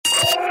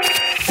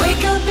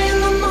Wake up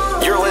in the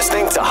morning. You're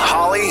listening to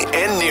Holly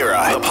and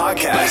Nira, the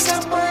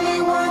podcast.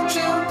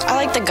 I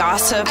like the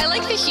gossip. I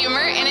like the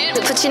humor in it.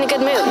 It puts you in a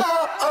good mood.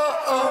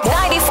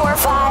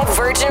 94.5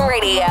 Virgin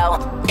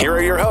Radio. Here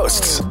are your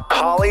hosts,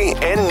 Holly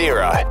and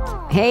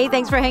Nira. Hey,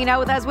 thanks for hanging out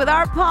with us with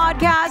our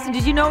podcast. And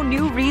did you know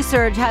new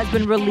research has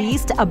been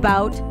released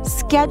about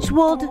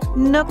scheduled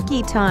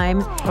nookie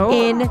time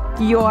in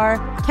your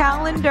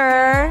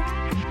calendar?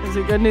 Is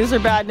it good news or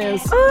bad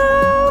news?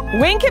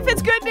 Wink if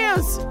it's good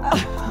news.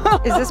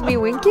 Is this me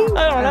winking?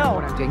 I don't know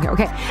what I'm doing here.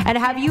 Okay. And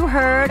have you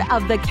heard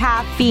of the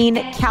caffeine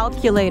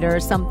calculator?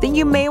 Something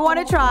you may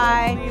want to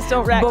try. Please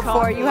don't wreck before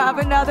coffee. you have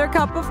another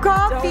cup of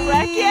coffee. Don't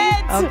wreck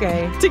it.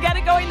 Okay. To get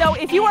it going, though,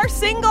 if you are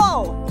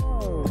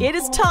single, it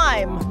is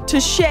time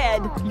to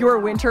shed your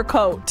winter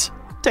coat.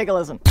 Take a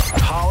listen.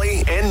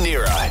 Holly and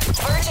Nira.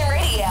 Virgin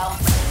Radio.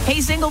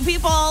 Hey, single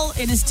people,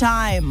 it is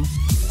time.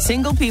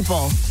 Single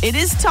people, it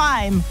is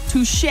time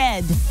to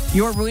shed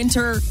your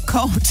winter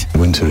coat.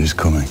 Winter is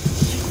coming.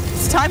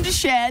 It's time to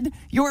shed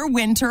your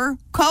winter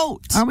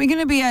coat. Aren't we going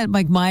to be at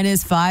like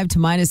 -5 to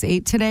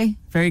 -8 today?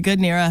 Very good,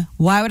 Nira.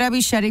 Why would I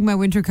be shedding my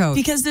winter coat?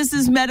 Because this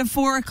is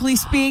metaphorically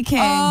speaking.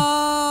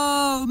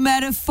 Oh,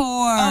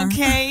 metaphor.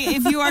 Okay,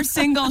 if you are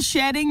single,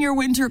 shedding your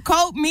winter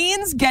coat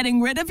means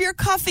getting rid of your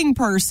cuffing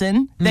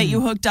person that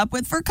you hooked up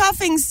with for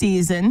cuffing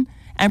season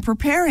and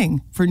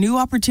preparing for new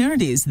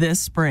opportunities this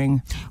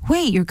spring.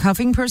 Wait, your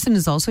cuffing person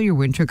is also your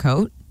winter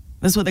coat?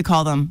 That's what they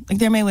call them. Like,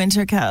 they're my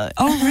winter coat.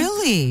 Oh,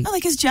 really? Oh,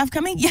 like, is Jeff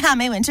coming? Yeah,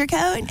 my winter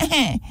coat.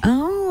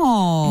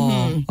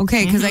 Oh.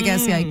 Okay, because I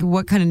guess, like,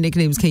 what kind of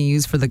nicknames can you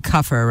use for the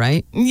cuffer,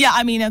 right? Yeah,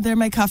 I mean, if they're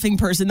my cuffing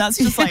person, that's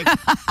just like,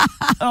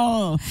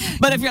 oh.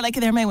 But if you're like,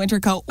 they're my winter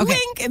coat,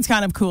 wink, it's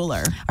kind of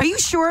cooler. Are you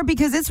sure?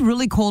 Because it's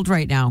really cold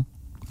right now.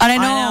 And I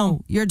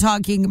know you're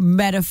talking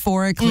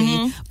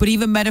metaphorically, but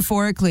even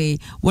metaphorically,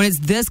 when it's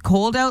this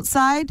cold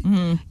outside,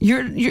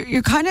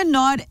 you're kind of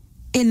not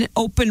in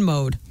open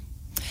mode.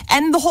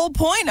 And the whole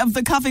point of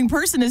the cuffing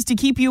person is to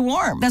keep you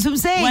warm. That's what I'm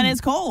saying. When it's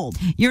cold.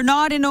 You're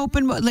not in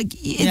open mode. Like,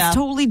 it's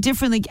totally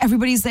different. Like,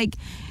 everybody's like...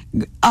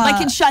 like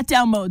in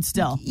shutdown mode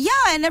still. Yeah,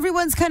 and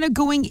everyone's kind of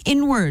going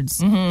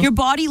inwards. Your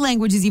body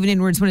language is even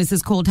inwards when it's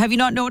this cold. Have you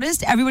not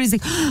noticed? Everybody's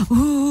like,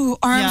 ooh,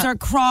 arms are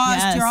crossed.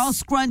 Yes. You're all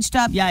scrunched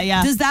up.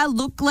 Yeah. Does that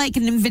look like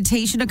an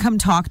invitation to come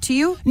talk to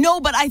you? No,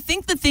 but I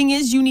think the thing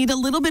is you need a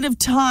little bit of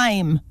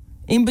time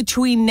in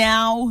between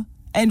now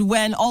and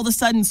when all of a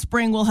sudden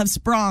spring will have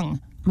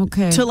sprung.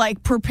 Okay. To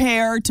like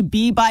prepare to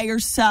be by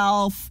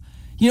yourself.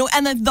 You know,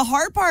 and the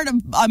hard part of,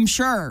 I'm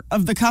sure,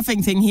 of the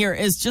cuffing thing here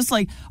is just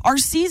like our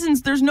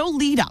seasons, there's no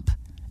lead up.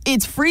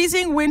 It's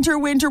freezing, winter,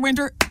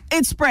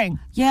 it's spring.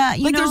 Yeah,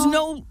 you know. There's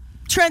no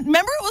trend.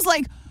 Remember it was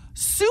like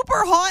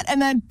super hot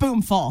and then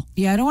boom, fall.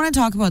 Yeah, I don't want to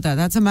talk about that.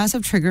 That's a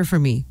massive trigger for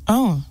me.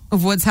 Oh.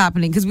 Of what's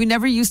happening. Because we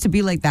never used to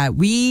be like that.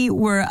 We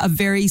were a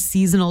very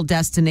seasonal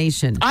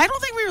destination. I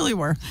don't think we really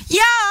were. Yeah.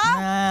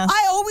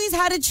 I always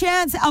had a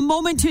chance, a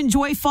moment to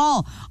enjoy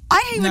fall.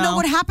 I don't even know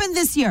what happened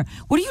this year.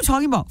 What are you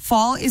talking about?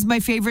 Fall is my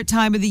favorite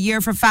time of the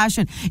year for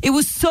fashion. It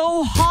was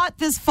so hot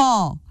this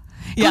fall.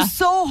 It was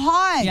so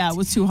hot. Yeah, it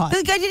was too hot.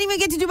 Like, I didn't even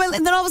get to do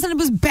and then all of a sudden it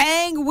was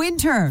bang,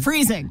 winter.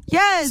 Freezing.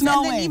 Yes.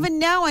 Snowing. And then even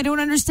now, I don't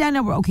understand.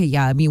 Okay,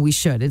 yeah, I mean, we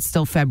should. It's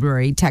still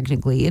February,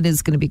 technically. It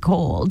is going to be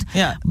cold.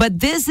 Yeah.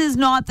 But this is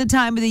not the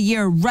time of the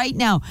year right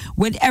now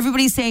when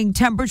everybody's saying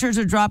temperatures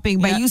are dropping.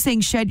 By you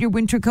saying shed your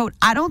winter coat,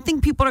 I don't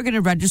think people are going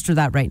to register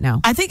that right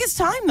now. I think it's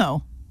time,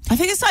 though. I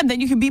think it's time.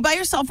 Then you can be by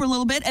yourself for a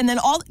little bit and then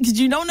because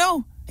you don't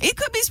know. It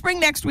could be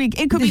spring next week.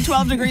 It could be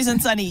 12 degrees and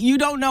sunny. You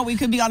don't know. We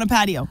could be on a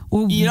patio.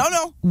 Well, you don't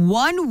know.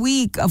 1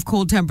 week of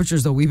cold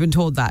temperatures, though. We've been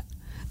told that.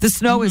 The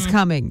snow is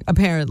coming,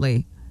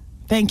 apparently.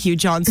 Thank you,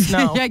 Jon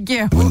Snow. Thank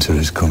you. Winter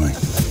is coming.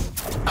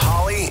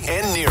 Holly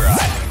and Nira.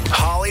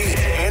 Holly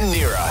and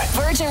Nira.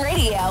 Virgin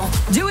Radio.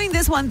 Doing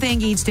this one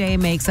thing each day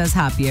makes us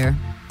happier.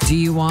 Do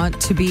you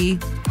want to be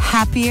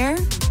happier?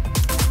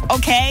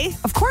 Okay.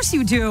 Of course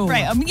you do.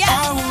 Right. Yeah.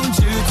 I want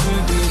you to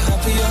be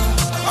happier.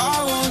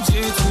 I want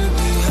you to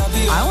be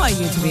happier. I want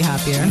you to be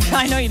happier.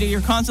 I know you do.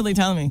 You're constantly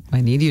telling me.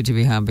 I need you to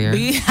be happier.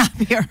 Be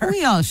happier.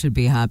 We all should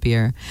be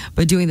happier.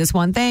 But doing this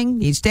one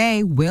thing each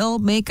day will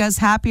make us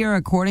happier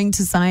according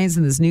to science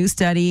in this new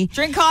study.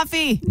 Drink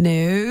coffee.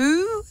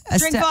 No.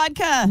 Drink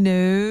vodka.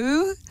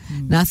 No.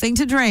 Nothing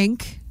to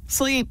drink.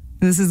 Sleep.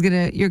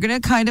 You're gonna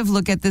kind of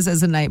look at this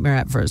as a nightmare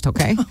at first,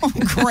 okay?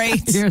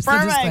 Great. Here's the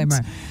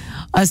disclaimer.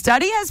 A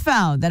study has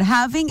found that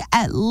having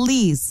at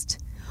least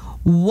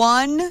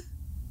one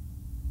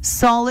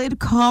solid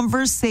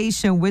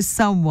conversation with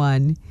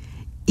someone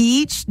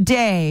each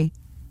day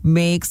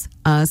makes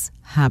us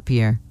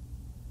happier.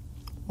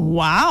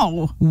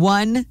 Wow.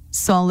 One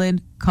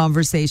solid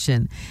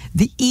conversation.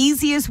 The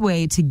easiest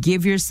way to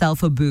give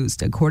yourself a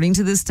boost, according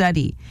to this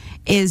study,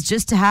 is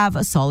just to have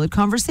a solid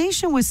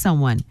conversation with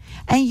someone.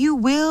 And you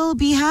will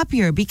be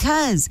happier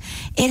because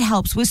it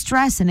helps with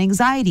stress and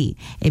anxiety.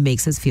 It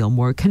makes us feel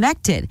more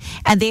connected.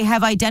 And they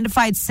have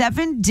identified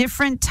 7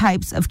 different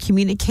types of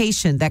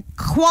communication that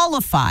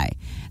qualify.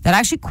 that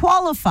actually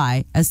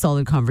qualify as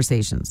solid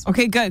conversations.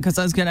 Okay, good, because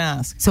I was going to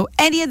ask. So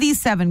any of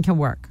these 7 can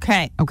work.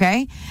 Okay.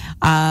 Okay?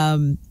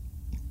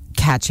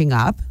 Catching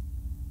up,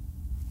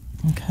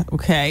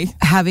 Okay.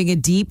 having a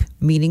deep,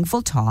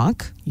 meaningful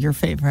talk, Your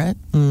favorite.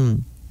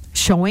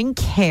 showing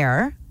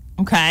care,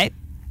 Okay.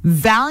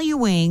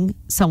 valuing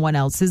someone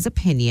else's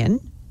opinion,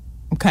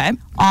 Okay.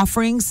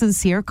 offering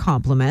sincere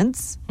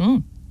compliments,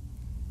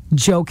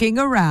 joking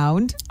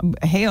around.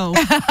 Hey-o.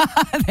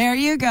 There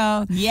you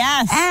go.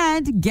 Yes.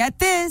 And get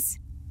this,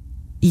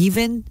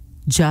 even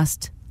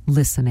just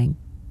listening.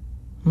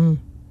 I'm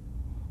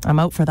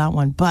out for that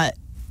one, but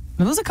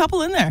there was a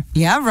couple in there.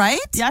 Yeah, right?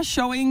 Yeah,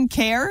 showing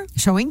care.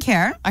 Showing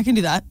care. I can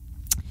do that.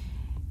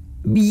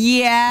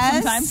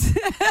 Yes.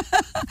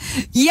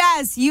 Sometimes.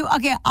 Yes.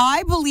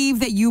 I believe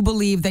that you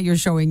believe that you're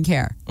showing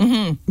care.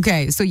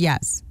 Okay, so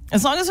yes.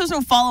 As long as there's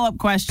no follow-up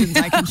questions,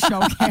 I can show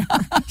care. You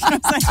know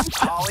what I'm saying?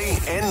 Holly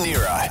and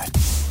Nira.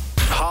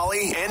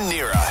 Holly and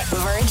Nira.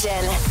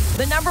 Virgin.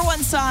 The number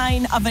one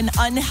sign of an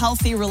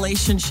unhealthy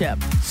relationship.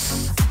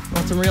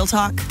 Want some real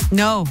talk?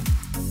 No.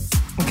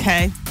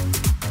 Okay.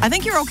 I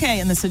think you're okay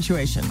in this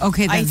situation.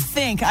 Okay, then.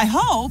 I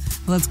hope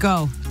Let's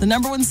go. the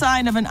number one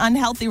sign of an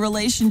unhealthy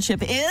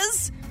relationship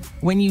is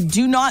when you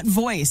do not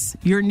voice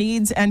your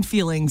needs and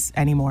feelings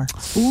anymore.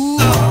 Ooh.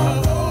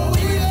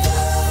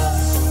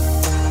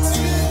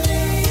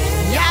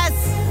 Yes.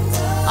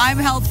 I'm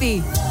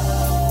healthy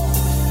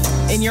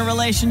In your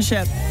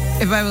relationship.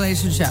 in my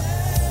relationship.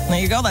 There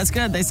you go. That's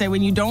good. They say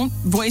when you don't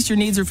voice your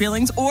needs or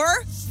feelings, or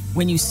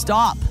when you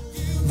stop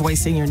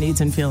voicing your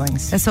needs and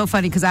feelings. That's so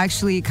funny because I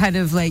actually kind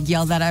of like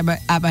yelled that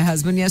at my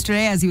husband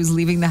yesterday as he was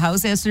leaving the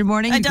house yesterday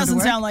morning. That doesn't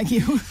sound like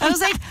you. I was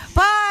like,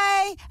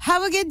 bye,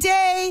 have a good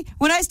day.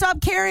 When I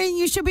stop caring,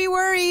 you should be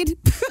worried.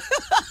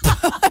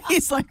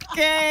 He's like,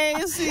 okay,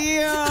 see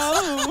you.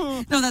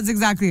 No, that's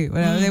exactly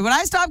what I was like. When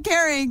I stop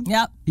caring,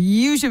 Yep.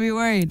 you should be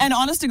worried. And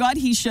honest to God,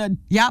 he should.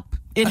 Yep.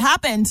 It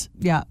happened.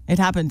 Yeah. It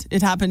happened.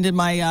 It happened in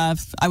my,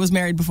 I was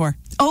married before.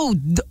 Like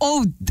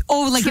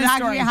True it actually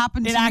story.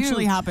 happened to It you.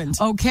 actually happened.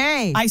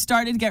 Okay.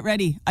 Get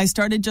ready. I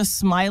started just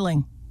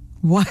smiling.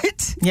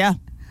 What? Yeah.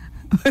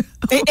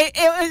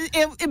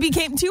 It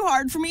became too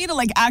hard for me to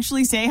like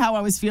actually say how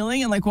I was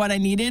feeling and like what I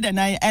needed, and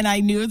I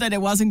knew that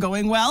it wasn't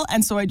going well,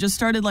 and so I just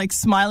started like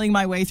smiling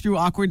my way through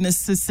awkwardness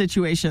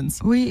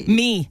situations.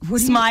 Me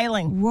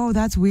smiling. Whoa,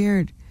 that's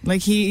weird.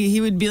 Like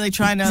he would be like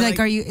trying to. He's like,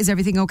 is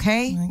everything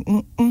okay?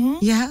 Mm-hmm.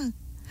 Yeah.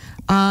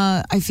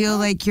 I feel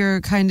like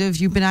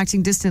you've been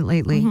acting distant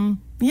lately. Mm-hmm.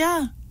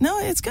 Yeah. No,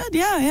 it's good.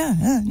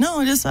 Yeah.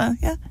 No, just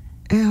yeah.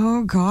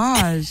 Oh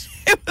gosh.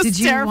 Did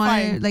you want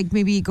terrifying. to like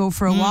maybe go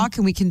for a walk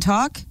and we can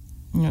talk?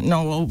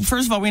 No, well,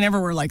 first of all, we never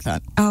were like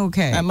that. Oh,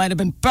 okay. That might have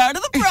been part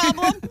of the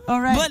problem. All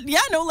right. But yeah,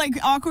 no, like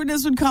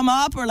awkwardness would come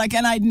up, or like,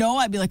 and I'd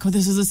be like, oh,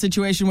 this is a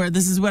situation where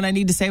this is when I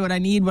need to say what I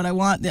need, what I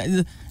want.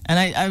 And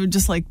I would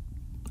just like,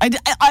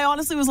 I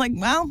honestly was like,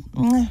 well.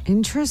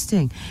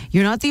 Interesting.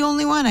 You're not the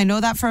only one. I know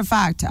that for a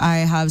fact. I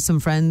have some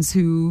friends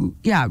who,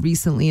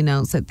 recently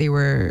announced that they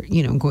were,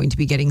 going to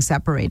be getting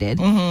separated.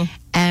 Mm-hmm.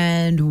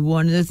 And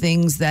one of the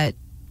things that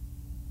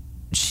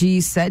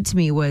she said to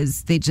me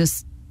was they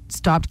just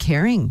stopped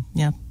caring.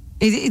 Yeah.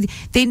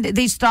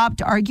 They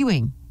stopped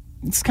arguing.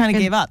 Just kind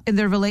of gave up. In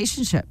their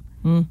relationship.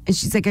 And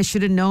she's like, I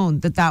should have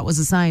known that was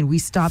a sign. We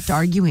stopped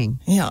arguing.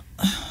 Yeah.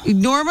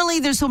 Normally,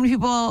 there's so many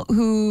people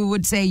who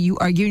would say you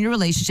argue in your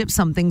relationship,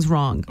 something's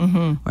wrong.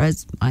 Mm-hmm.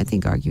 Whereas I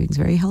think arguing is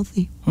very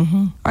healthy.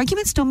 Mm-hmm.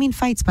 Arguments don't mean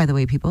fights, by the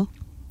way, people.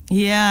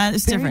 Yeah,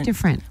 it's Very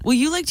different. Well,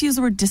 you like to use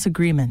the word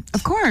disagreement.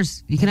 Of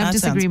course. You can have That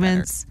sounds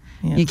disagreements.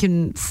 Yeah. You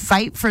can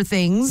fight for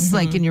things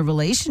like in your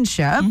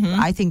relationship.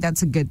 I think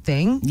that's a good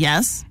thing.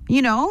 Yes.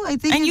 I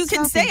think And you it's can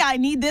healthy. say, I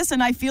need this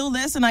and I feel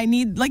this and I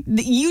need, like,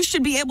 you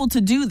should be able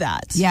to do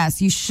that.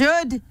 Yes, you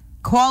should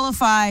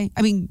qualify.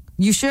 I mean,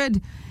 you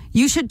should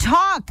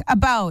talk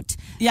about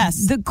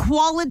the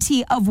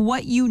quality of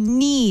what you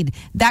need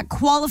that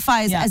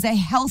qualifies as a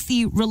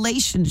healthy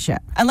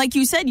relationship. And like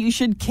you said, you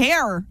should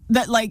care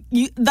that, like,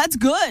 that's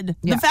good.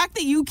 Yeah. The fact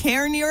that you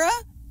care, Nira,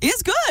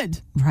 is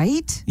good.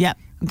 Right? Yeah.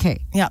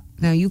 Okay. Yeah.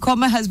 Now you call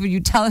my husband, you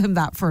tell him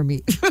that for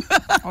me.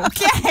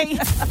 Okay.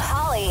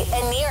 Holly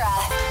and Nira.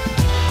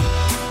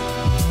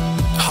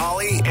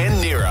 Holly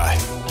and Nira.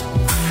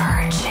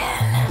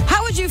 Virgin.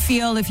 How would you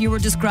feel if you were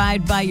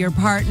described by your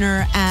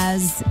partner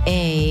as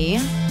I'm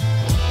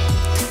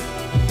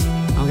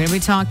going to be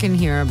talking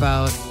here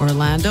about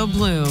Orlando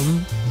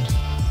Bloom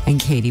and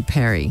Katy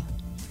Perry.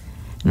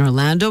 And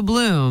Orlando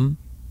Bloom,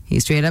 he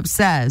straight up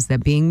says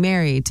that being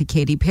married to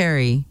Katy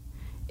Perry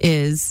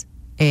is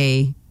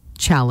a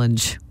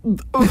challenge.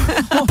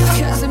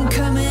 Cause I'm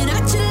coming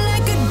at you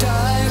like a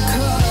dark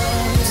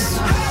horse.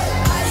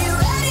 Are you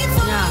ready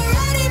for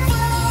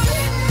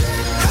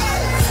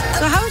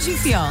So how would you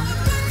feel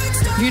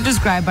if you're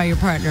described by your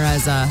partner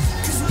as a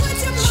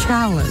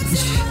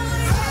challenge?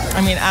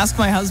 I mean, ask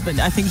my husband.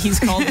 I think he's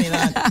called me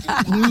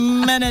that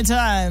many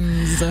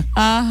times.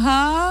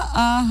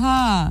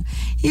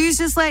 He was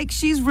just like,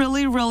 she's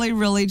really, really,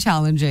 really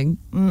challenging.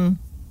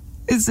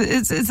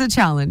 It's a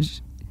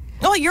challenge.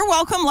 Oh, you're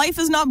welcome. Life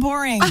is not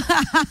boring.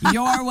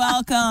 You're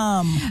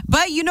welcome.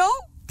 But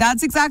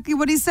that's exactly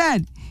what he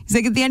said. He's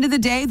like, at the end of the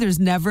day, there's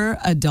never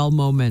a dull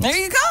moment. There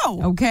you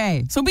go.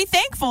 Okay. So be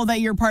thankful that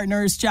your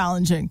partner is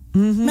challenging.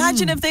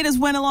 Imagine if they just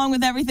went along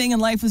with everything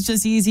and life was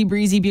just easy,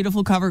 breezy,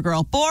 beautiful cover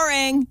girl.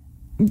 Boring.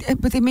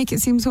 But they make it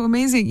seem so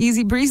amazing,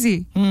 easy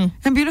breezy, and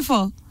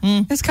beautiful.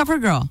 It's cover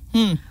girl.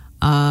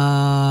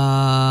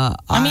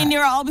 I mean,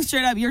 I'll be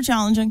straight up. You're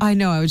challenging. I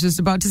know. I was just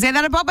about to say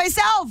that about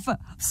myself.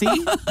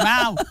 See?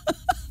 Wow.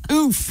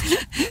 Oof.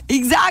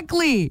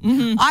 Exactly.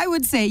 I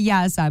would say,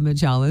 yes, I'm a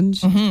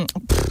challenge.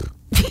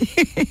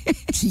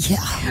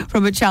 Yeah.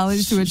 From a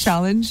challenge to a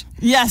challenge.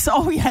 Yes.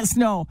 Oh, yes.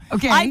 No.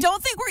 Okay. I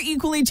don't think we're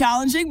equally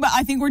challenging, but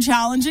I think we're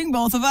challenging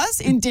both of us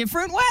in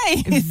different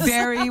ways.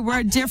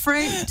 We're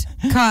different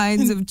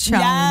kinds of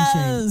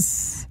challenging.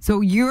 Yes.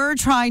 So you're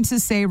trying to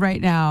say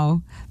right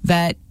now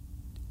that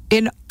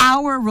in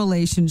our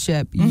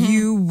relationship,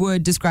 you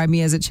would describe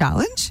me as a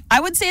challenge? I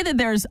would say that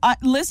there's,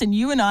 listen,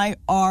 you and I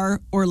are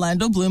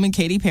Orlando Bloom and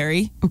Katy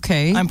Perry.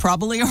 Okay. I'm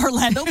probably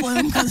Orlando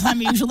Bloom because I'm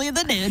usually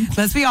the dude.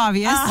 Let's be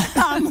obvious.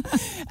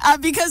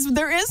 Because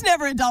there is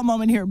never a dull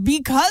moment here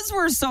because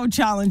we're so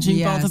challenging,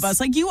 Yes. both of us.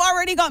 Like, you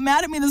already got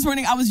mad at me this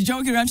morning. I was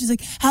joking around. She's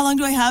like, how long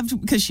do I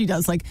have? Because she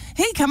does like,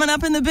 hey, coming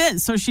up in the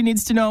biz. So she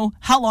needs to know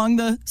how long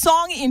the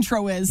song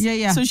intro is.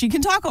 Yeah. So she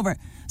can talk over it.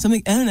 So I'm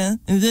like, I don't know.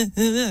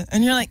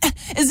 And you're like,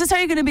 is this how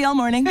you're going to be all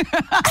morning?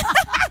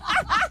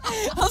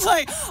 I was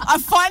like, a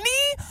funny,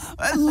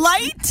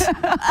 light, Is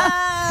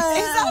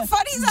that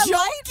funny? Is that jokey?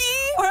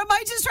 light? Or am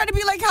I just trying to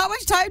be like, how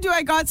much time do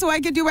I got so I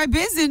can do my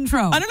biz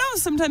intro? I don't know.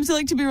 Sometimes you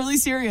like to be really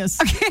serious.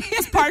 Okay.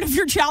 It's part of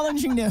your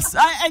challengingness.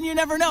 And you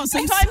never know.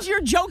 Sometimes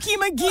you're Jokey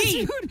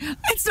McGee. Dude,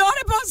 it's not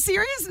about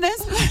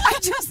seriousness. I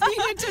just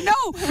needed to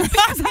know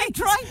because I'm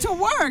trying to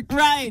work.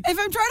 Right. If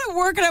I'm trying to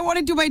work and I want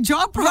to do my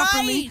job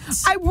properly, Right.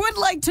 I would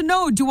like to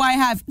know, do I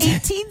have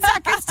 18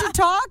 seconds to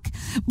talk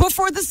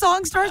before the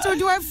song starts, or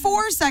do I have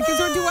 4 seconds,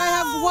 or do I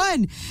have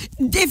 1?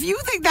 If you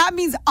think that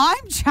means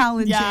I'm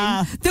challenging,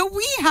 Yeah. then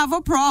we have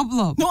a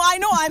problem. No, I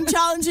know. I'm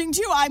challenging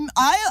too.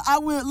 I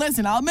will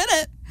listen. I'll admit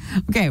it.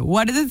 Okay,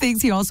 one of the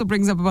things he also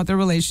brings up about their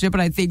relationship,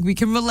 and I think we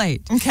can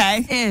relate,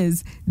 Okay.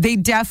 is they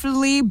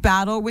definitely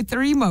battle with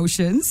their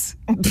emotions.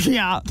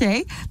 Yeah.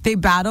 Okay, they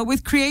battle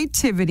with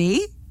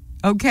creativity.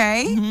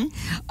 Okay,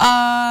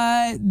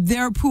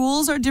 their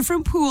pools are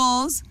different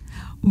pools,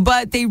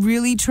 but they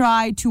really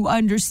try to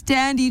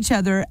understand each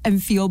other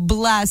and feel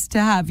blessed to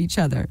have each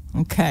other.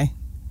 Okay.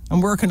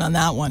 I'm working on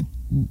that one.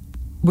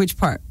 Which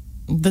part?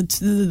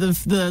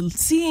 The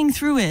seeing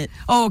through it.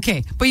 Oh,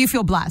 okay, but you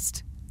feel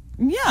blessed.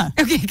 Yeah.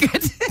 Okay,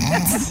 good.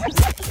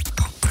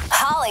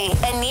 Holly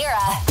and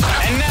Nira.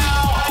 And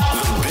now,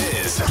 The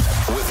Biz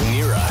with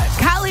Nira.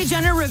 Kylie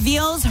Jenner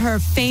reveals her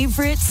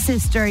favorite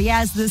sister.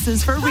 Yes, this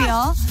is for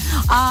real.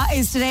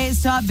 Is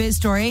today's top biz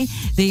story.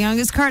 The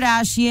youngest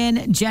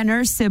Kardashian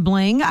Jenner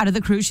sibling out of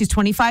the crew. She's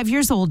 25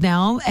 years old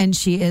now, and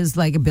she is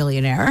like a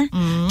billionaire.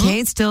 Okay,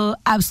 it's still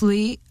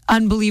absolutely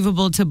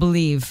unbelievable to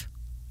believe.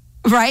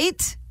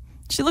 Right?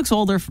 She looks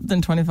older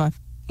than 25.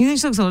 You think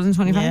she looks older than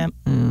 25? Yeah.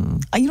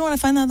 You know what I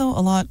find that though?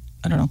 A lot.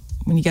 I don't know.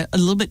 When you get a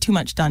little bit too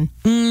much done,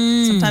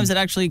 sometimes it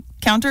actually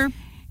counteracts.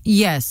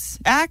 Yes.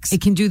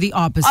 It can do the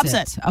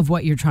opposite of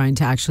what you're trying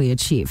to actually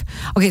achieve.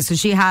 Okay, so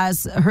she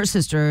has her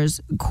sisters,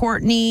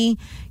 Courtney,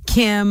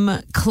 Kim,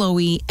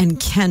 Chloe, and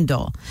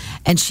Kendall.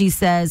 And she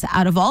says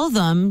out of all of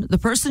them, the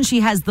person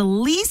she has the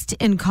least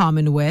in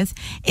common with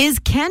is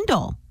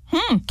Kendall.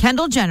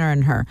 Kendall Jenner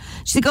and her.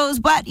 She goes,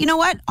 but you know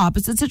what?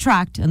 Opposites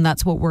attract, and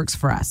that's what works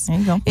for us. There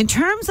you go. In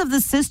terms of the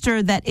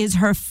sister that is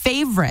her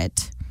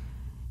favorite,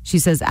 she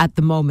says at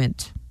the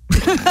moment.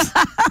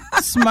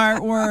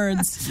 Smart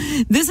words.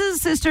 This is a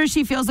sister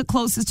she feels the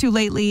closest to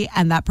lately,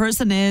 and that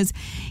person is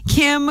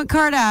Kim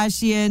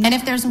Kardashian. And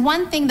if there's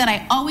one thing that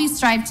I always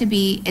strive to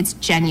be, it's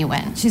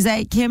genuine. She's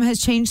like, Kim has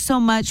changed so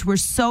much. We're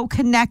so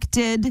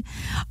connected.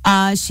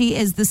 She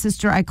is the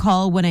sister I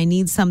call when I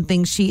need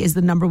something. She is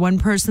the number one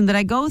person that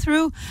I go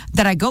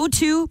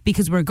to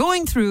because we're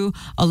going through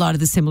a lot of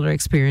the similar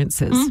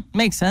experiences.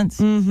 Makes sense.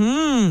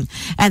 And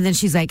then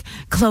she's like,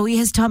 Chloe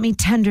has taught me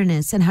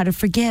tenderness and how to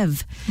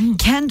forgive.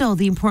 Kendall,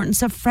 the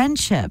importance of friendship.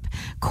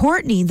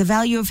 Courtney, the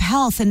value of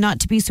health and not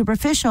to be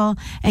superficial.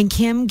 And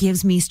Kim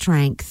gives me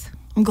strength.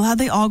 I'm glad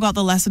they all got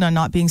the lesson on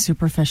not being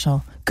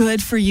superficial.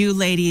 Good for you,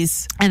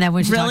 ladies. And then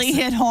when she really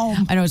hit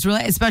home. I know, it's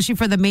really, especially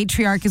for the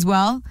matriarch as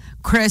well,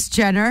 Kris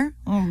Jenner.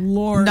 Oh,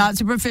 Lord. Not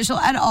superficial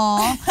at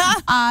all.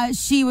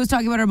 She was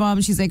talking about her mom.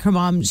 She's like, her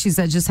mom, she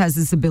said, just has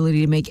this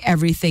ability to make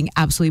everything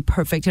absolutely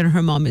perfect. And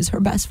her mom is her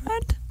best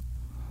friend.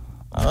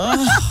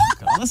 God,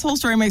 this whole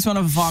story makes me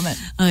want to vomit.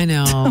 I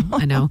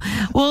know.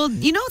 Well,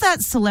 you know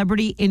that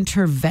celebrity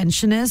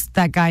interventionist,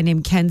 that guy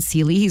named Ken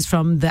Seeley? He's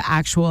from the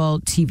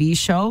actual TV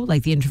show,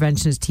 like the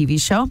Interventionist TV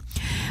show.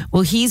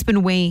 Well, he's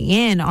been weighing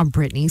in on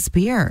Britney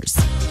Spears.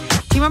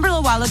 Do you remember a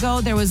little while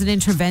ago, there was an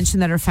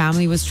intervention that her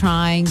family was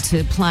trying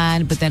to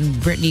plan, but then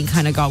Britney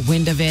kind of got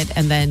wind of it,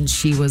 and then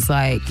she was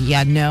like,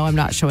 yeah, no, I'm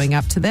not showing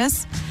up to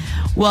this.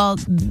 Well,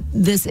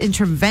 this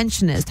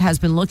interventionist has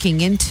been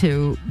looking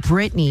into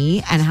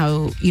Britney and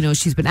how,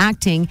 she's been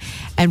acting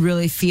and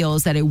really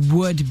feels that it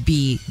would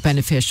be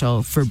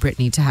beneficial for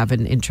Britney to have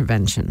an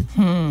intervention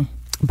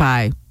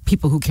by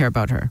people who care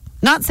about her.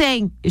 Not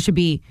saying it should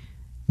be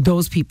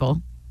those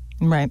people.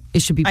 Right.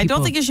 It should be people. I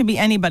don't think it should be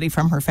anybody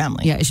from her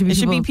family. Yeah, it should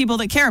be people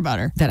that care about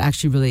her. That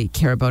actually really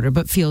care about her,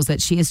 but feels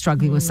that she is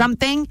struggling with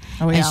something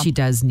and she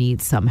does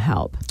need some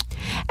help.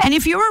 And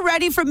if you were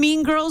ready for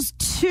Mean Girls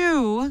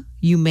 2,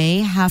 you may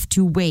have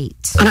to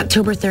wait. On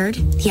October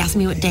 3rd, he asked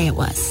me what day it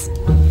was.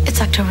 It's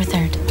October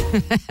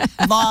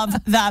 3rd. Love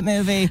that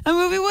movie. The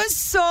movie was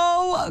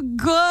so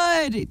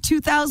good.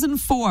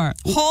 2004.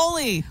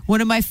 Holy.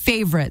 One of my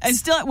favorites. I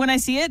still, when I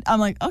see it, I'm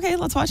like, okay,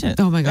 let's watch it.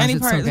 Oh my gosh, Any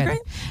it's part so is good. great?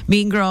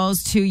 Mean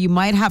Girls 2, you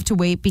might have to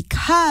wait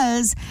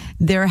because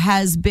there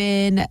has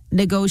been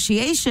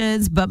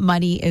negotiations, but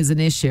money is an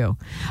issue.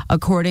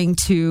 According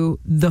to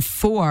the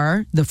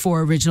four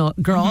original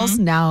girls,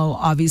 now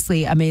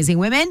obviously amazing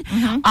women,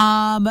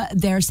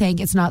 they're saying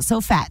it's not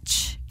so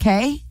fetch.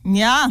 Okay?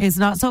 Yeah. It's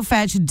not so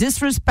fetch.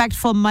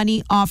 Disrespectful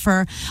money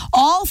offer.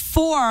 All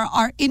four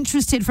are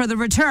interested for the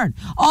return.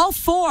 All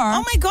four.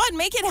 Oh my God,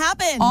 make it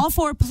happen. All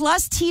four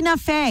plus Tina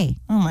Fey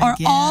are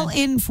all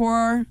in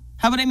for.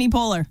 How about Amy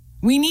Poehler?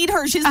 We need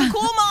her. She's the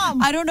cool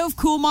mom. I don't know if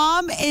Cool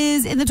Mom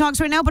is in the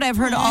talks right now, but I've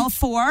heard all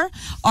four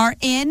are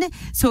in.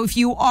 So if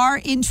you are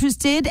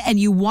interested and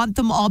you want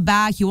them all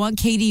back, you want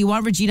Katie, you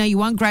want Regina, you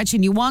want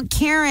Gretchen, you want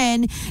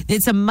Karen,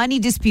 it's a money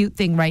dispute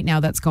thing right now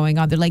that's going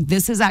on. They're like,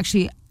 this is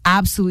actually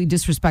absolutely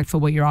disrespectful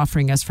what you're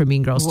offering us for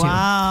Mean Girls 2.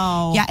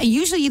 Wow. Yeah, and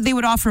usually they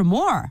would offer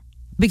more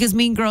because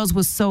Mean Girls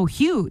was so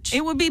huge.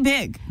 It would be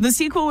big. The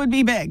sequel would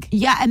be big.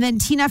 Yeah, and then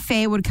Tina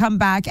Fey would come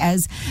back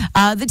as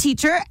the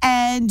teacher,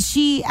 and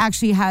she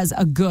actually has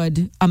a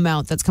good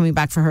amount that's coming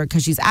back for her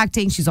because she's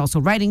acting, she's also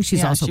writing,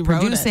 she's also she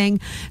wrote producing.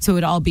 So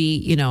it'd all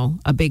be,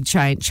 a big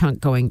giant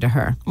chunk going to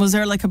her. Was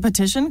there like a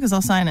petition? Because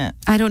I'll sign it.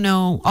 I don't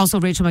know. Also,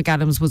 Rachel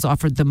McAdams was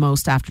offered the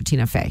most after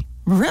Tina Fey.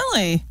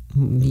 Really?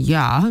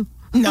 Yeah.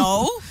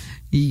 No.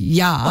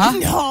 Yeah.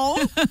 No.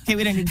 Okay,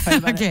 we don't need to fight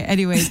about Okay,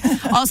 anyways.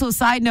 Also,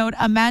 side note,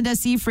 Amanda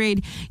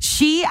Seyfried,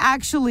 she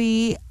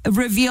actually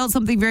revealed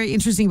something very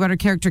interesting about her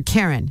character,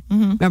 Karen.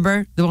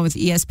 Remember? The one with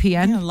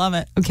ESPN? I love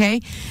it.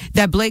 Okay?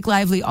 That Blake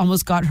Lively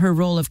almost got her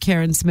role of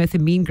Karen Smith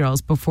in Mean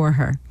Girls before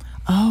her.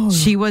 Oh.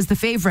 She was the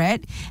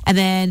favorite. And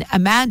then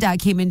Amanda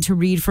came in to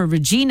read for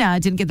Regina,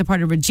 didn't get the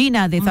part of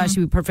Regina. They thought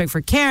she would be perfect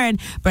for Karen.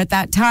 But at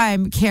that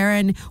time,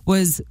 Karen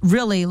was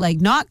really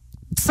not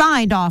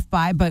signed off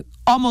by, but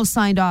almost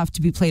signed off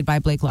to be played by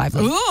Blake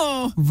Lively.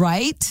 Ooh.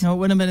 Right? No, it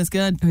wouldn't have been as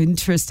good.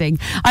 Interesting.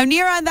 I'm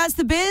Nira, and that's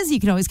The Biz. You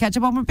can always catch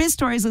up on more biz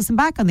stories. Listen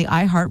back on the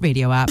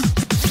iHeartRadio app.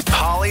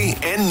 Holly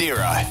and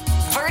Nira.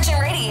 Virgin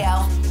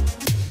Radio.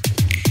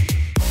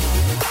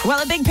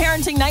 Well, a big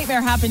parenting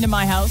nightmare happened in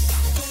my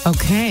house.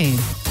 Okay.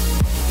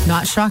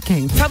 Not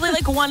shocking. Probably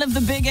one of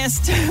the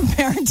biggest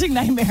parenting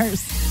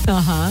nightmares.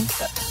 Uh-huh.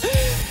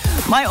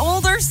 My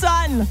older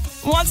son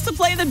wants to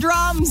play the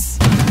drums.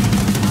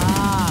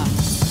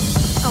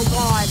 Oh,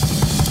 God.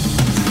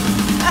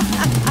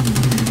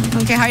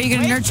 Okay, how are you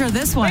going to nurture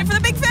this one? Wait for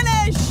the big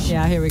finish.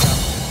 Yeah, here we go.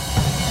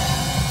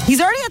 He's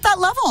already at that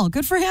level.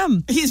 Good for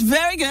him. He's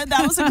very good.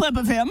 That was a clip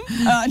of him.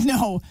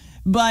 No.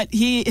 But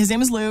his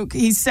name is Luke.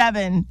 He's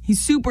 7. He's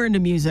super into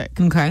music.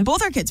 Okay.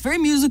 Both our kids, very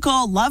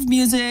musical, love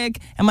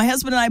music. And my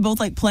husband and I both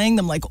playing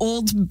them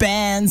old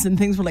bands and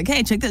things. We're like,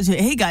 hey, check this.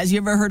 Hey, guys, you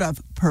ever heard of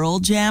Pearl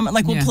Jam?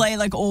 We'll play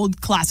old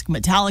classic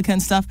Metallica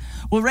and stuff.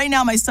 Well, right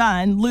now, my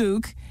son,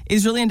 Luke,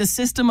 is really into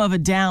System of a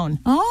Down.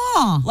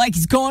 Oh.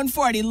 He's going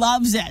for it. He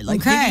loves it.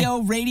 Okay.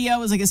 Video,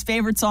 radio is his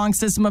favorite song,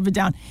 System of a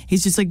Down.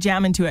 He's just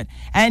jamming to it.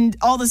 And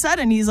all of a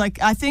sudden, he's I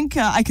think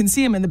I can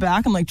see him in the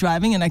back. I'm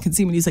driving and I can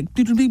see him and he's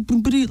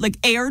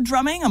air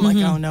drumming. I'm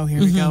oh no,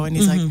 here we go. And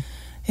he's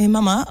hey,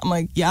 mama.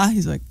 I'm yeah.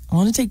 He's I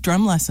want to take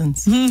drum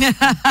lessons. Okay.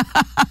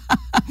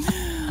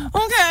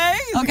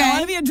 I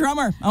want to be a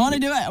drummer. I want to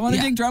do it. I want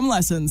to take drum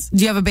lessons.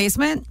 Do you have a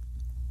basement?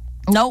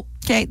 Nope.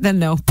 Okay, then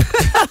no.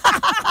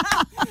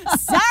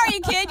 Sorry,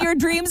 kid. Your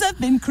dreams have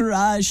been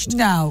crushed.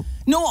 No.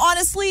 No,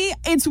 honestly,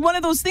 it's one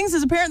of those things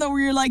as a parent, though, where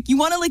you're you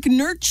want to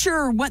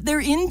nurture what they're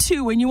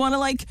into and you want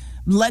to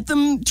let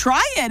them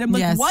try it. I'm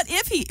Yes. what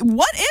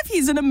if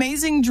he's an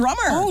amazing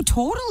drummer? Oh,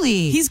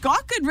 totally. He's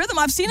got good rhythm.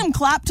 I've seen him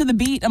clap to the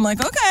beat. I'm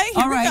okay,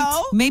 here all right. we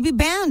go. Maybe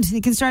band.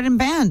 He can start in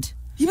band.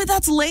 Yeah, but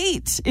that's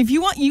late. If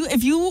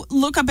you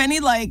look up any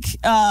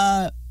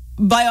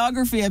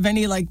biography of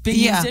any big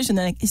musician,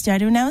 they're I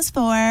started when I was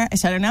 4. I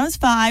started when I was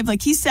 5.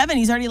 He's 7.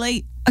 He's already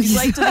late. He's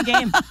late to the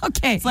game.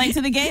 Okay. He's late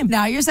to the game.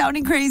 Now you're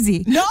sounding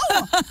crazy. No,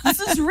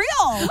 this is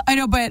real. I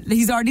know, but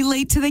he's already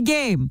late to the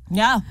game.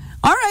 Yeah.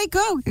 All right,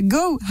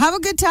 go. Have a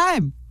good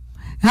time.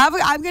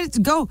 I'm going to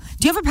go.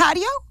 Do you have a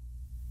patio?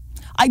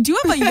 I do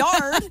have a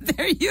yard.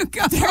 There you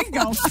go. There you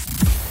go.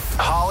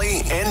 Holly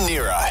and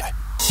Nira.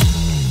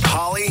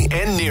 Holly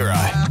and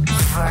Nira.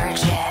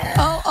 Virgin.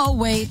 Oh,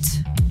 wait.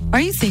 Are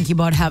you thinking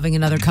about having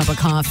another cup of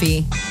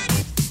coffee?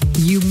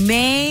 You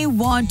may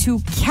want to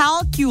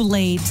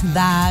calculate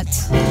that.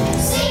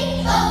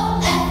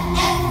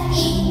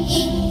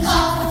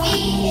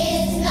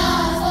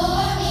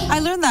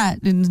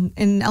 that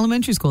in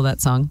elementary school,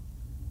 that song.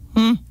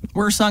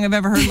 Worst song I've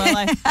ever heard in my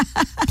life.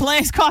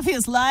 Blaze Coffee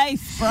is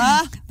life,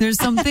 bruh. There's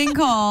something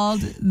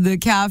called the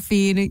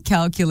caffeine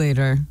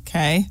calculator.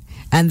 Okay.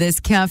 And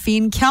this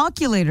caffeine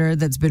calculator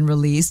that's been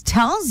released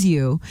tells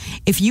you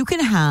if you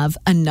can have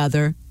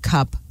another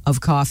cup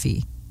of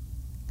coffee.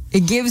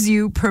 It gives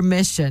you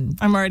permission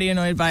I'm already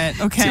annoyed by it.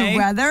 Okay. to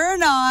whether or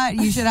not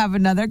you should have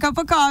another cup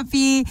of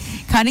coffee.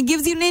 Kind of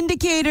gives you an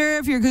indicator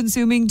if you're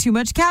consuming too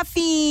much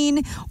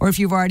caffeine or if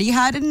you've already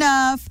had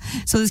enough.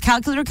 So this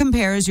calculator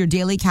compares your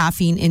daily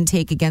caffeine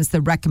intake against the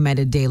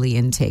recommended daily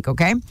intake,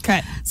 okay?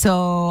 Okay.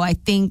 So I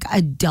think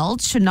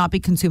adults should not be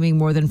consuming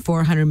more than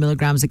 400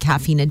 milligrams of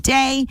caffeine a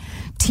day.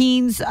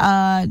 Teens,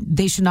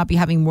 they should not be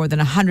having more than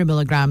 100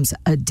 milligrams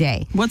a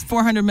day. What's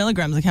 400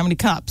 milligrams? Like how many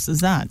cups is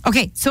that?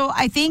 Okay, so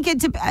I think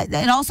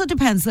it also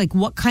depends, like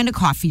what kind of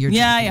coffee you're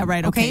drinking. Yeah,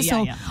 right. Okay,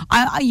 so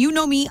yeah. you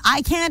know me,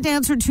 I can't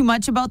answer too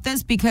much about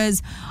this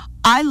because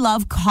I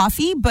love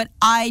coffee, but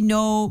I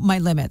know my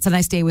limits and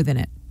I stay within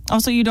it.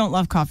 Also, you don't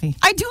love coffee.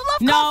 I do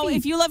love No, coffee.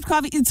 if you loved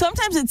coffee,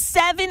 sometimes it's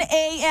 7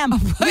 a.m.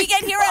 We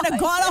get here at a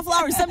god-awful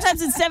hour. Sometimes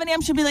it's 7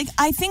 a.m. She'll be like,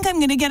 I think I'm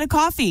going to get a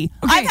coffee.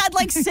 Okay. I've had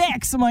like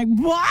 6. I'm like,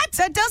 what?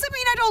 That doesn't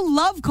mean I don't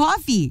love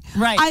coffee.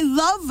 Right. I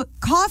love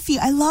coffee.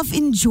 I love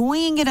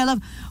enjoying it.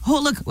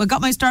 Look, I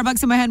got my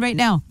Starbucks in my hand right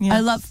now. Yeah.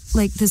 I love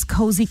like this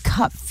cozy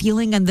cup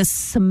feeling and the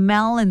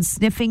smell and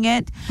sniffing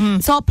it.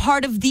 It's all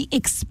part of the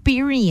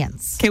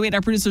experience. Okay, wait,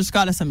 our producer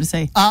Scott has something to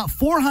say.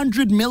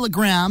 400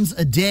 milligrams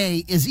a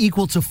day is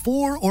equal to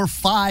 4 or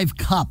 5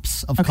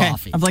 cups of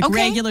coffee. Of like Okay.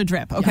 regular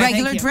drip. Okay,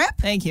 Regular thank you. drip?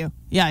 Thank you.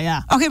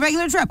 Yeah. Okay,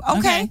 regular drip. Okay.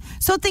 Okay.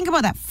 So think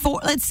about that.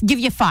 Let's give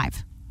you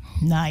 5.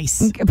 Nice.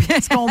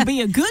 It's going to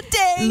be a good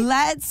day.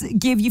 Let's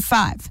give you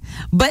 5.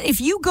 But if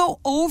you go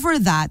over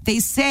that, they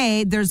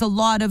say there's a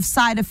lot of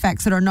side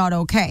effects that are not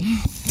okay.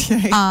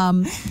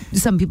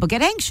 Some people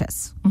get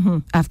anxious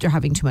after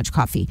having too much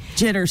coffee.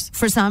 Jitters.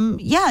 For some,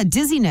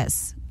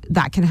 dizziness.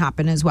 That can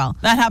happen as well.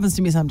 That happens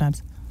to me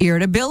sometimes.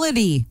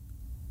 Irritability.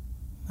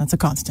 That's a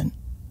constant.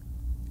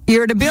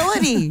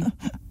 Irritability.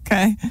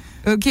 Okay.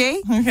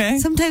 Okay? Okay.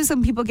 Sometimes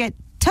some people get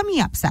tummy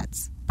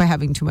upsets by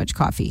having too much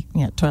coffee.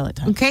 Yeah, toilet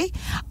time. Okay.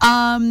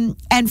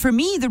 And for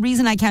me, the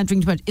reason I can't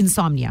drink too much,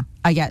 insomnia.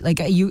 I get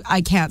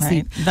I can't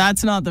sleep. Right.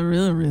 That's not the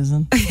real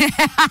reason.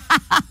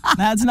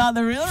 That's not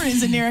the real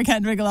reason Nira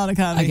can't drink a lot of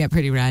coffee. I get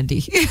pretty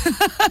randy.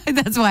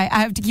 That's why I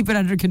have to keep it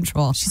under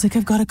control. She's like,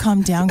 I've got to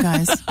calm down,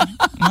 guys.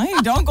 No,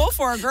 you don't go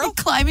for it, girl.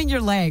 Climbing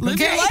your leg. Live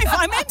your life.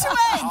 I'm into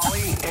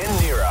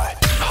it.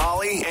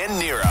 Holly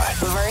and Nira.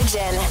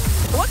 Virgin.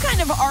 What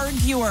kind of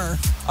arguer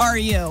are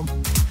you?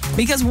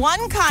 Because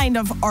one kind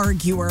of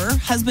arguer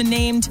has been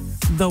named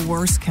the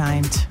worst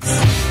kind.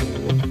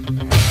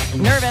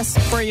 Nervous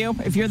for you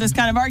if you're this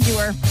kind of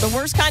arguer. The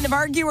worst kind of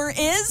arguer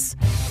is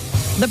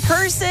the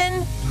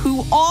person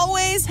who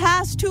always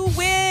has to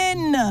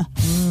win.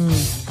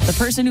 The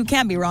person who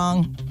can't be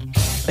wrong.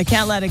 They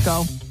can't let it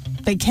go.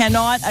 They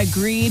cannot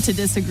agree to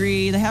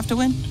disagree. They have to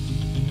win.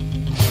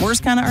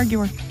 Worst kind of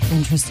arguer.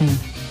 Interesting.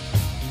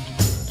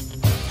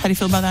 How do you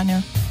feel about that,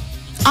 Nira?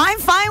 I'm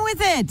fine with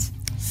it.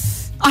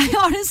 I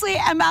honestly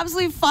am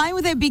absolutely fine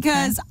with it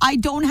because I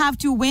don't have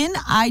to win.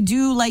 I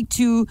do like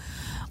to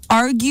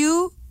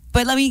argue,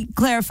 but let me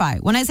clarify.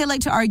 When I say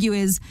like to argue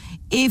is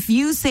if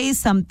you say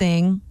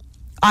something,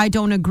 I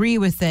don't agree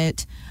with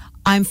it,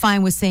 I'm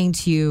fine with saying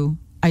to you,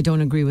 I don't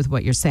agree with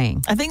what you're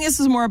saying. I think this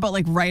is more about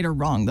like right or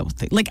wrong, though.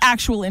 Like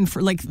actual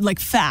like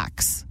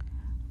facts.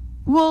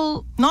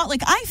 Well, Not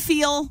like I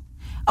feel.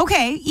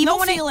 okay. Even No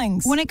when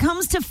feelings. when it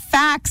comes to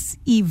facts,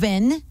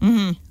 even,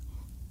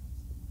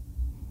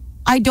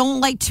 I don't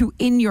like to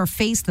in your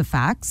face the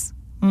facts.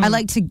 I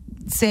like to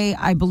say,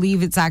 I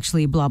believe it's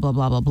actually blah, blah,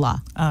 blah, blah, blah.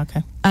 Oh,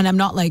 okay. And I'm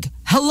not like,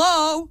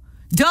 hello,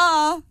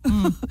 duh,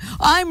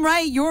 I'm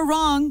right, you're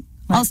wrong.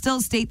 I'll still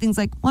state things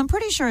like, well, I'm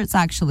pretty sure it's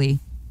actually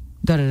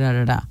da da da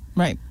da da.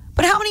 Right.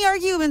 But how many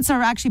arguments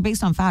are actually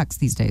based on facts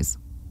these days?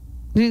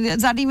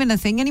 Is that even a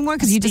thing anymore?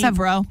 Because you just deep, have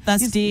bro.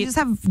 That's you deep. just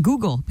have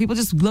Google. People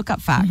just look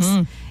up facts.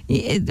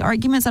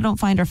 Arguments I don't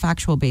find are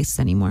factual based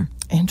anymore.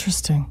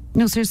 Interesting.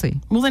 No, seriously.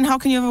 Well, then how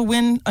can you have a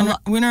winner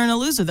and a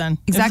loser then?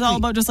 Exactly. It's all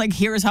about just like,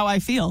 here's how I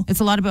feel.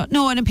 It's a lot about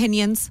and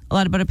opinions. A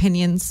lot about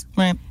opinions.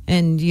 Right.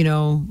 And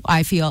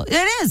I feel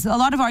it is a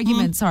lot of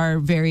arguments are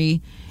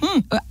very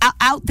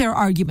out there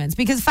arguments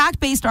because fact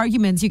based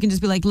arguments you can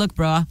just be like, look,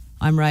 bruh,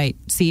 I'm right.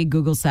 See,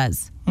 Google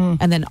says,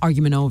 and then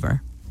argument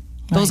over.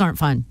 Those aren't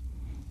fun.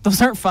 Those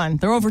aren't fun.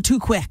 They're over too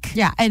quick.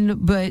 Yeah,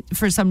 but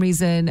for some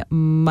reason,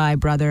 my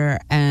brother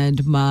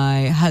and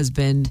my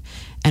husband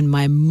and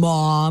my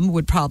mom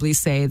would probably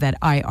say that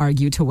I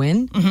argue to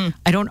win.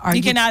 I don't argue.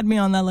 You can add me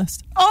on that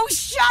list. Oh,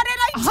 shut it!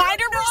 I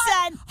do 100%.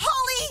 not,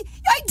 Holly.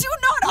 I do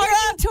not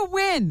argue to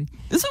win.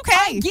 It's okay.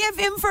 I give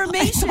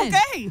information.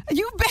 Okay.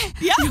 You bet.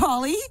 Yeah.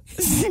 Holly.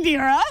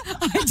 Nira.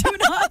 I do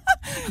not.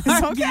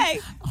 It's okay.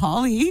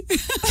 Holly.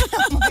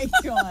 Oh my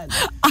God.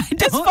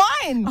 It's It's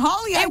fine.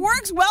 Holly, it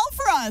works well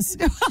for us.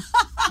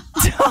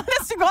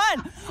 Honest to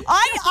God.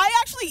 I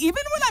actually, even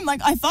when I'm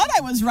like, I thought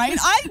I was right,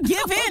 I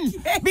give in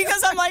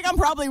because I'm like, I'm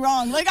probably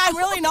wrong. Like, I'm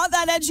really not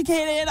that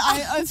educated.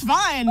 It's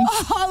fine.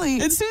 Holly.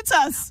 It suits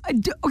us.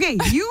 Okay,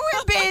 you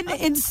have been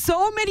in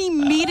so many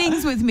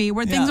meetings with me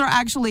where things are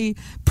actually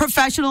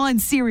professional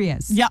and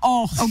serious. Yeah,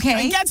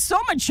 Okay. It gets so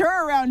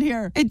mature around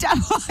here. It does.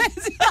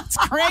 It's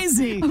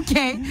crazy.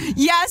 Okay.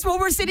 Yes, when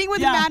we're sitting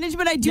with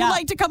management, I do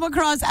like to come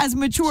across as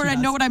mature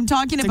and know what I'm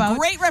talking about.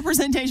 Great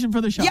representation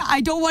for the show. Yeah,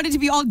 I don't want it to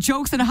be all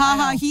jokes and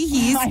ha-ha,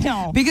 hee-hees. I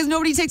know. Because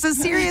nobody takes us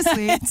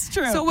seriously. It's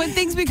true. So when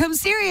things become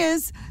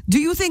serious, do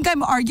you think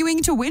I'm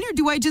arguing to win or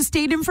do I just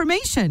state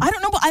information? I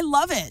don't know, but I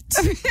love it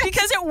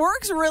because it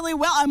works really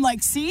well. I'm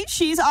like, see,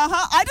 she's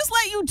I just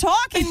let you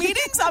talk in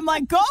meetings. I'm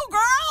like, go,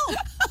 girl.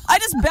 I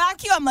just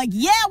back you. I'm like,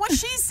 yeah, what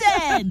she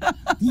said.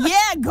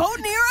 Yeah, go,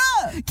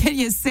 Nira. Can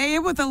you say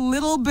it with a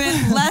little bit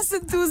less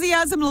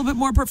enthusiasm, a little bit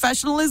more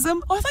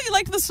professionalism? Oh, I thought you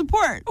liked the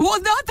support.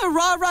 Well, not the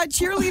rah-rah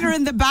cheerleader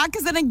in the back,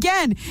 because then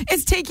again,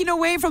 it's taking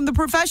away from the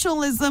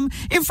professionalism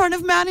in front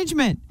of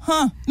management.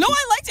 Huh. No,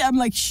 I liked it. I'm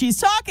like, she's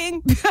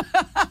talking.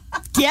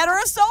 Get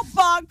her a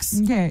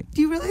soapbox. Okay.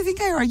 Do you really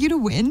think I argue to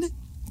win?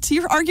 So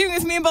you're arguing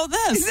with me about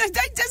this.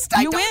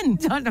 I You win.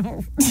 No. You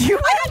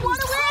win. I don't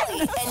want to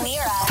win. And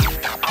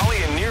Nira. Holly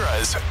and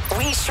Nira's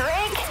We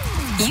Shrink,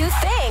 You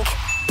Think.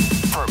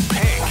 for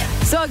Pink.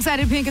 So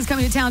excited. Pink is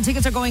coming to town.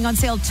 Tickets are going on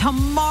sale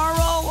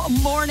tomorrow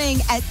morning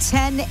at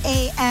 10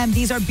 a.m.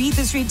 These are Beat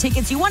the Street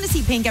tickets. You want to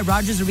see Pink at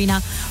Rogers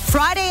Arena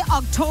Friday,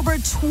 October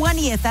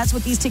 20th. That's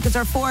what these tickets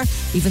are for,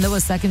 even though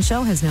a second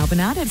show has now been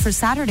added for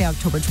Saturday,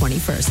 October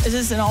 21st. Is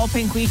this an all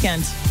pink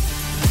weekend?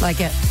 Like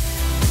it.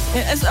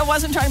 I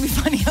wasn't trying to be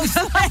funny. I was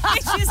like,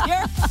 she's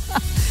here.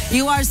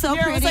 You are so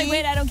Nira pretty. was like,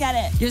 wait, I don't get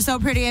it. You're so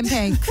pretty in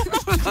pink.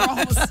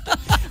 Gross.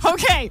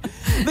 Okay,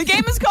 the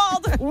game is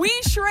called We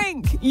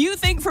Shrink. You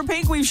think for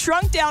Pink. We've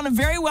shrunk down a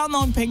very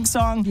well-known Pink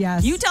song.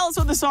 Yes. You tell us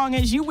what the song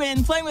is. You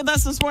win. Playing with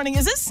us this morning.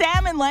 Is this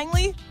Sam in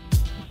Langley?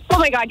 Oh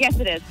my God, yes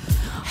it is.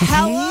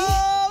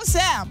 Hello,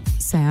 Sam.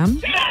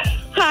 Sam.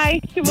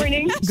 Hi, good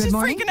morning. Good She's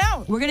morning. freaking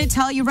out. We're going to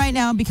tell you right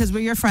now because we're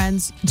your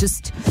friends.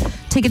 Just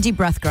take a deep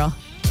breath, girl.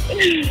 There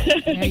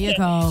you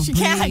go. She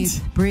breathe,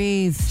 can't.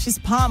 Breathe. She's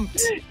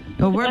pumped.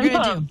 What we're going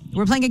to do,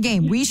 we're playing a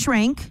game. We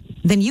shrink.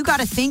 Then you got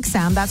to think,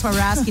 Sam. That's why we're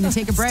asking to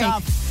take a break.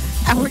 Stop.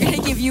 And we're going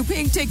to give you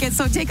Pink tickets.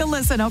 So take a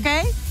listen,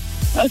 okay?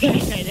 Okay. Okay,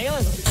 take a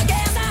listen.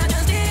 Guess I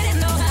just didn't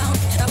know how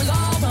that was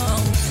all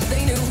wrong.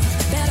 They knew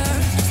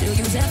better. Still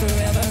use that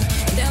forever.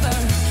 Never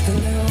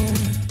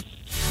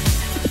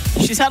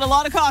knew. She's had a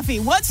lot of coffee.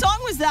 What song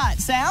was that,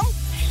 Sam?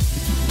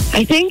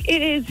 I think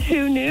it is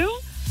Who Knew?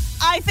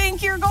 I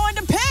think you're going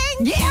to Pink.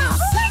 Yeah.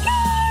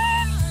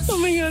 Oh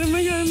my God, oh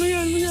my God, oh my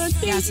God, oh my God.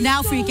 Thank Yes, you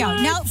now so freak out.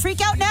 much. Now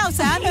freak out now,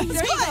 Sam. There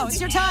you go. It's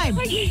your time.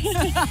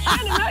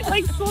 I'm not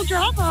like school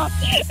drop off.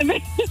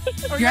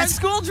 You're at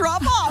school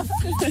drop-off.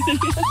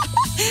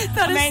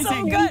 That is so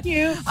Amazing. good. Thank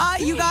you.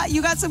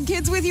 You got some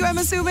kids with you, I'm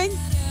assuming?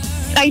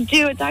 I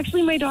do. It's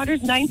actually my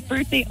daughter's 9th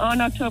birthday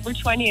on October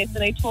 20th,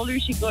 and I told her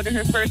she'd go to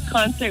her first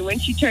concert when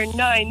she turned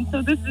 9.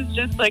 So this is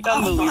just like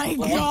Oh, my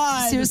unbelievable.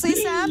 God. Seriously,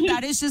 Sam,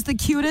 that is just the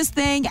cutest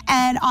thing.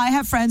 And I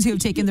have friends who have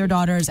taken their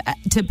daughters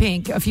to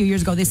Pink a few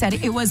years ago. They said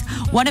it was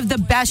one of the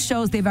best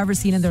shows they've ever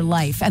seen in their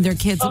life, and their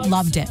kids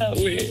loved it.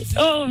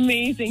 Oh,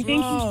 amazing.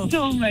 Thank you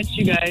so much,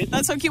 you guys.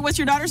 That's so cute. What's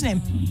your daughter's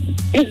name?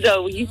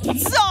 Zoe.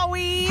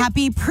 Zoe.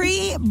 Happy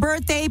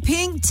pre-birthday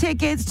Pink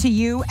tickets to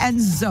you and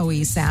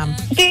Zoe, Sam.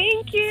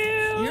 Thank you.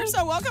 You're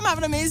so welcome. Have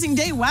an amazing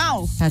day.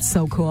 Wow. That's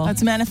so cool.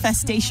 That's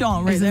manifestation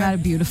right Isn't there.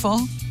 that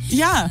beautiful?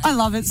 Yeah. I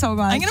love it so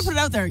much. I'm going to put it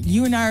out there.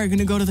 You and I are going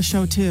to go to the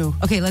show, too.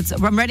 Okay,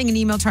 I'm writing an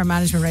email to our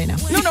management right now.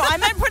 No, I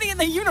meant putting it in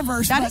the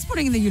universe. That but- is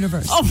putting in the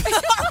universe. Oh,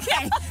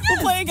 okay.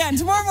 We'll play again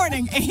tomorrow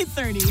morning,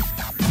 8:30.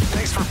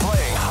 Thanks for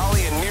playing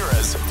Holly and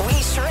Nira's We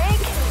Shrink,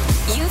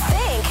 You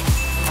Think.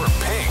 for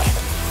Pink.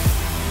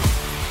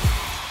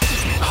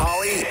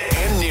 Holly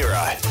and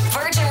Nira.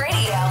 Virgin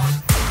Radio.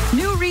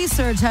 New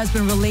research has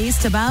been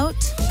released about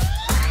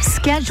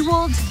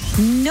scheduled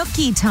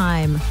nookie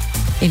time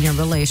in your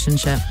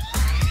relationship.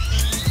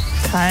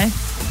 Okay.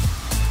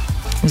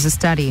 There's a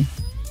study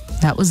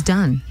that was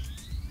done.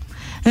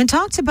 And it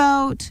talked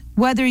about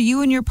whether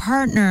you and your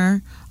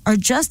partner are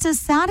just as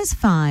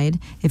satisfied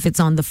if it's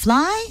on the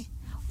fly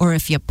or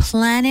if you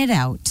plan it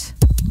out.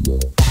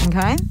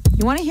 Okay?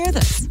 You want to hear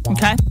this?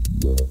 Okay.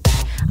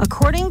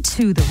 According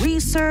to the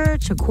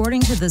research,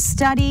 according to the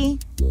study,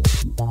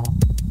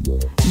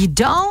 you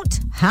don't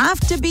have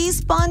to be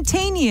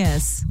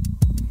spontaneous.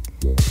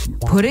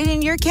 Put it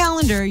in your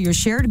calendar. Your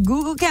shared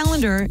Google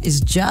Calendar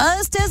is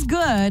just as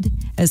good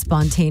as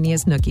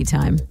spontaneous nookie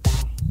time.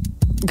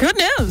 Good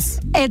news.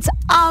 It's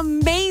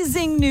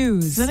amazing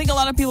news. I think a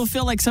lot of people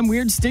feel like some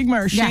weird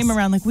stigma or shame Yes.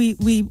 around, like we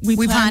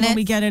plan when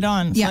we get it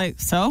on. It's Yeah. like,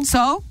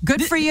 so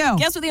good for you.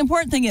 Guess what the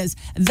important thing is?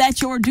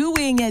 That you're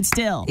doing it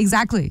still.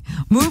 Exactly.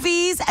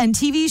 Movies and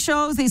TV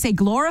shows, they say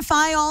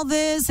glorify all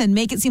this and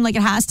make it seem like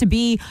it has to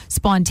be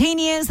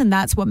spontaneous and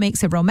that's what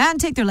makes it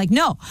romantic. They're like,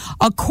 no.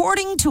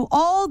 According to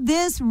all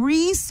this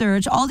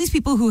research, all these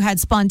people who had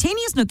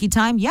spontaneous nookie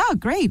time, yeah,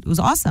 great. It was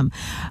awesome.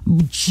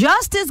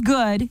 Just as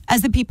good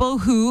as the people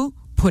who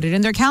put it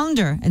in their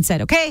calendar and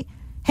said, okay,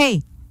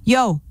 hey,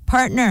 yo,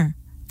 partner,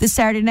 this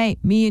Saturday night,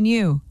 me and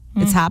you,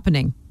 it's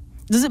happening.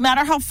 Does it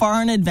matter how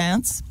far in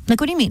advance?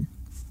 Like, what do you mean?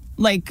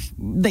 Like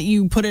that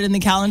you put it in the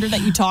calendar,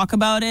 that you talk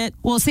about it?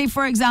 Well, say,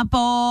 for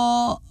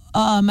example,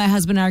 my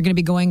husband and I are going to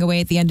be going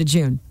away at the end of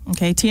June.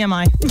 Okay,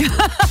 TMI.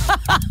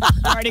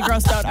 I'm already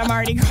grossed out.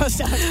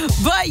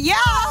 But yeah,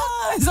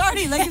 it's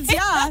already like it's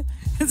yeah.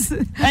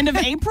 End of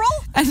April?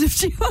 End of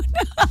June.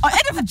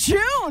 End of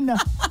June.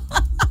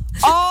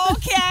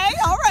 Okay,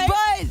 all right.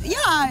 But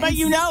yeah, but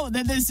you know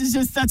that this is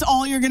that's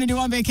all you're going to do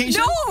on vacation?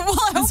 No, well,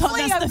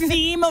 hopefully that's the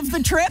theme of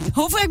the trip?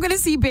 Hopefully I'm going to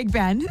see Big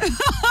Ben. Who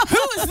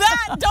is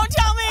that? Don't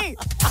tell me.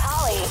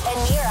 Holly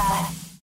and Nira.